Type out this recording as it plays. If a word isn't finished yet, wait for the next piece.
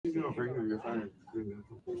off right here. You're fine.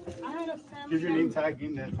 I had a family. Give your name tag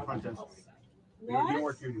in the front desk. You don't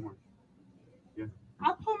work here anymore. Yeah.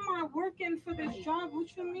 I put my work in for this job.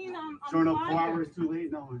 What you mean? I'm showing up fired. 4 hours too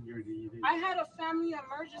late? No, you're I had a family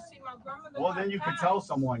emergency. My grandmother. Well, then you could tell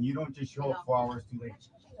someone. You don't just show up 4 hours too late.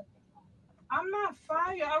 I'm not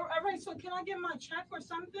fired. All right, so can I get my check or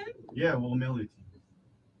something? Yeah, we'll mail it to you.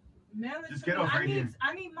 Mail it just to get me. off right here.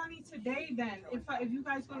 I need money today then. If you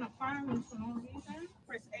guys gonna fire me for no reason,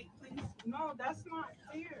 press 8, please. No, that's not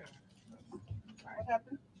fair. What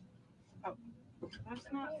happened? Oh, that's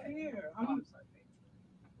not fair. I'm sorry.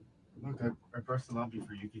 Look, I pressed the lobby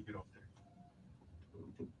for you. Keep it up there.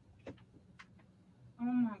 Oh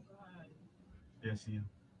my god. Yeah, see you.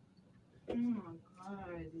 Oh my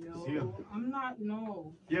god, yo. See you. I'm not,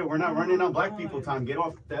 no. Yeah, we're not running on black people time. Get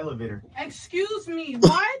off the elevator. Excuse me,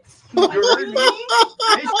 what? You're hurting me?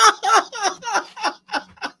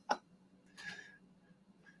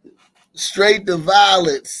 Straight to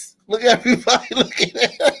violence. Look at everybody looking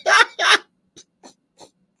at it.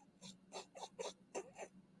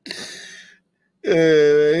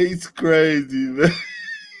 Yeah, he's crazy, man.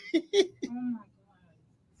 Oh my god.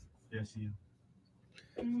 Yeah, see you.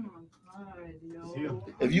 Oh my god, yo. See you.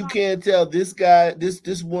 If you can't tell, this guy,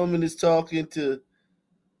 this woman is talking to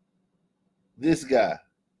this guy.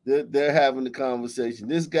 They're having a conversation.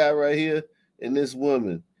 This guy right here and this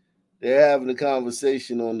woman, they're having a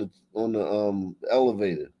conversation on the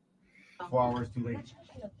elevator. 4 hours too late.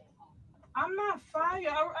 I'm not fired.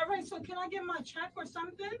 All right, so can I get my check or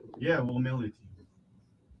something? Yeah, we'll mail it to you.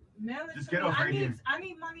 Mail it just to get me. off right here. I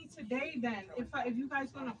need money today then. If you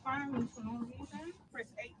guys gonna fire me for no reason,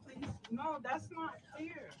 press 8, please. No, that's not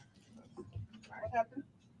fair. What happened?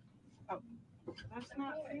 Oh, that's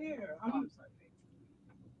not fair. I'm sorry.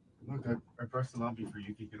 Look, I pressed the lobby for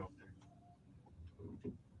you. Keep it up there.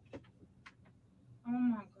 Oh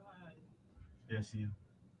my god. Yeah, see you.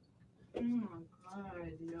 Oh my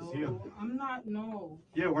god, yo. See you. I'm not, no.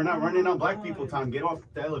 Yeah, we're not running on black people time. Get off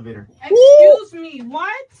the elevator. Excuse me,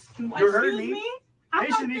 what? You're hurting me? Me? How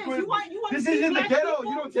about this? You want this to see isn't the black ghetto.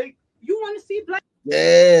 people? You don't take. You want to see black?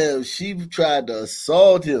 Damn, she tried to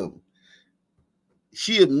assault him.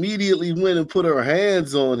 She immediately went and put her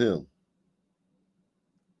hands on him.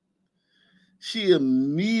 She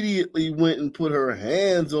immediately went and put her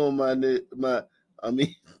hands on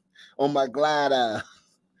on my glide eye.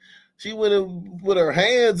 She went and put her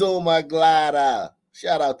hands on my glide eye.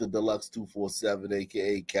 Shout out to Deluxe 247,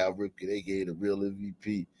 aka Cal Ripken, aka the real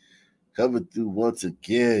MVP, coming through once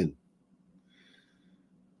again.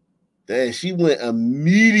 Damn, she went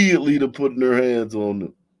immediately to putting her hands on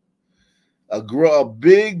him. A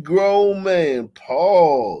big grown man,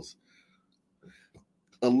 pause.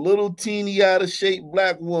 A little teeny out of shape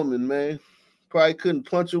black woman, man. Probably couldn't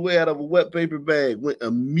punch her way out of a wet paper bag. Went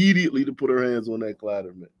immediately to put her hands on that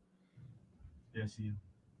glider, man. Yeah, see you.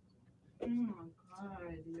 Oh my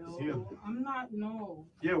god, yo. See you. I'm not, no.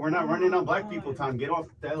 Yeah, we're not running on black people time. Get off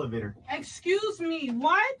the elevator. Excuse me,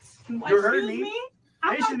 what? You're hurting me?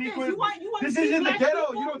 How about this? You want this to see isn't the black ghetto.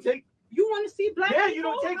 people? You don't take. You want to see black yeah, people? you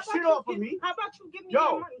don't take How shit about off of me. How about you give me Yo.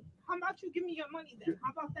 your money? How about you give me your money then?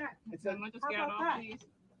 How about that? How about that?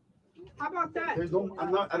 How about that? There's no.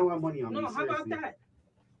 I don't have money on me. No, how about that?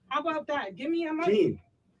 How about that? Give me your money. Gene,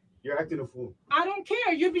 you're acting a fool. I don't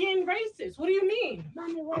care. You're being racist. What do you mean?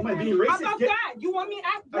 I'm not being racist. How about that? You want me to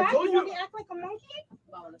act black? You want me to act like a monkey?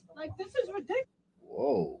 Like, this is ridiculous.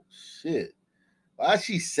 Whoa, shit. Why'd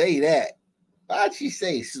she say that? Why'd she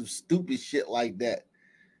say some stupid shit like that?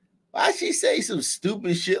 Why'd she say some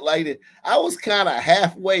stupid shit like that? I was kind of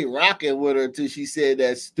halfway rocking with her until she said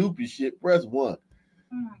that stupid shit. Press 1. Oh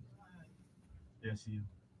my god. Yeah, see you.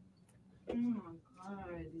 Oh my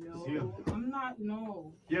god, yo. See you. I'm not,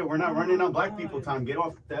 no. Yeah, we're not running on black people time. Get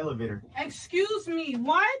off the elevator. Excuse me,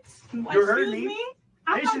 what? You're hurting me?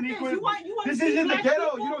 How about this? You want this to see isn't the black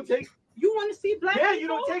ghetto. people? You don't take. You want to see black yeah, people? you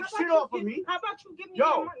don't take How shit about off of me. How about you give me Yo.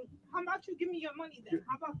 your money? How about you give me your money then?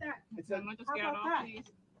 How about that? How about that?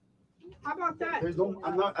 How about that? There's no.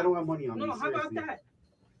 I don't have money on me. No, how about that?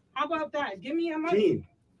 How about that? Give me your money. Gene,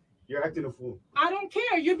 you're acting a fool. I don't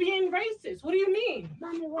care. You're being racist. What do you mean?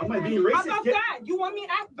 I'm not being racist. How about that? You want me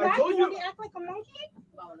to act black? told You you. want me to act like a monkey?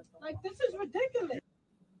 Like, this is ridiculous.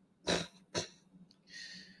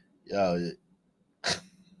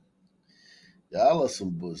 Y'all are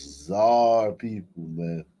some bizarre people,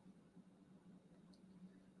 man.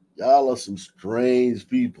 Y'all are some strange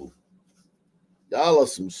people. Y'all are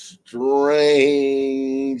some strange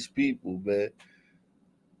people, man.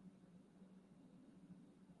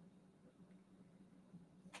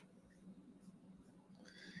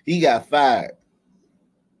 He got fired.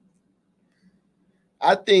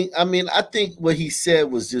 I think what he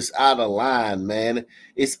said was just out of line, man.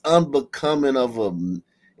 It's unbecoming of a.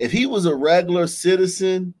 If he was a regular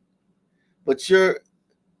citizen, but you're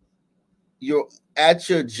at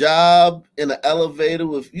your job in an elevator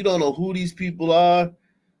with you don't know who these people are,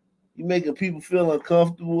 you're making people feel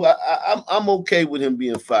uncomfortable. I'm okay with him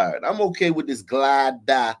being fired. I'm okay with this glide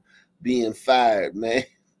die being fired, man.